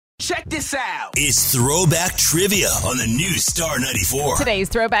Check this out. It's Throwback Trivia on the new Star 94. Today's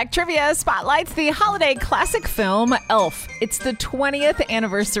Throwback Trivia spotlights the holiday classic film Elf. It's the 20th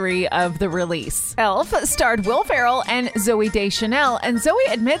anniversary of the release. Elf starred Will Ferrell and Zooey Deschanel, and Zoe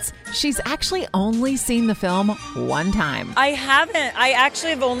admits she's actually only seen the film one time. I haven't. I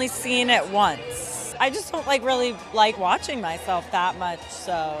actually have only seen it once. I just don't really like watching myself that much,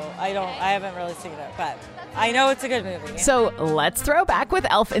 so I haven't really seen it, but I know it's a good movie. So let's throw back with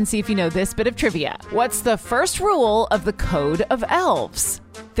Elf and see if you know this bit of trivia. What's the first rule of the Code of Elves?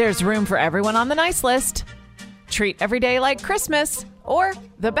 There's room for everyone on the nice list. Treat every day like Christmas. Or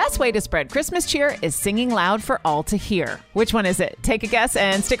the best way to spread Christmas cheer is singing loud for all to hear. Which one is it? Take a guess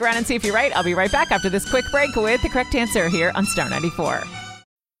and stick around and see if you're right. I'll be right back after this quick break with the correct answer here on Star 94.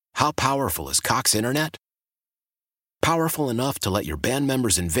 How powerful is Cox Internet? Powerful enough to let your band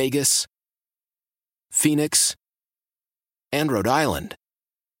members in Vegas, Phoenix, and Rhode Island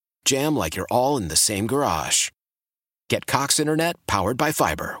jam like you're all in the same garage. Get Cox Internet powered by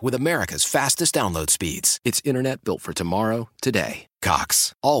fiber with America's fastest download speeds. It's internet built for tomorrow, today.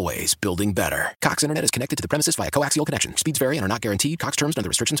 Cox, always building better. Cox Internet is connected to the premises via coaxial connection. Speeds vary and are not guaranteed. Cox terms and other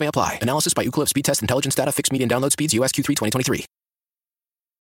restrictions may apply. Analysis by Ookla Speed Test Intelligence Data. Fixed median download speeds. US Q3 2023.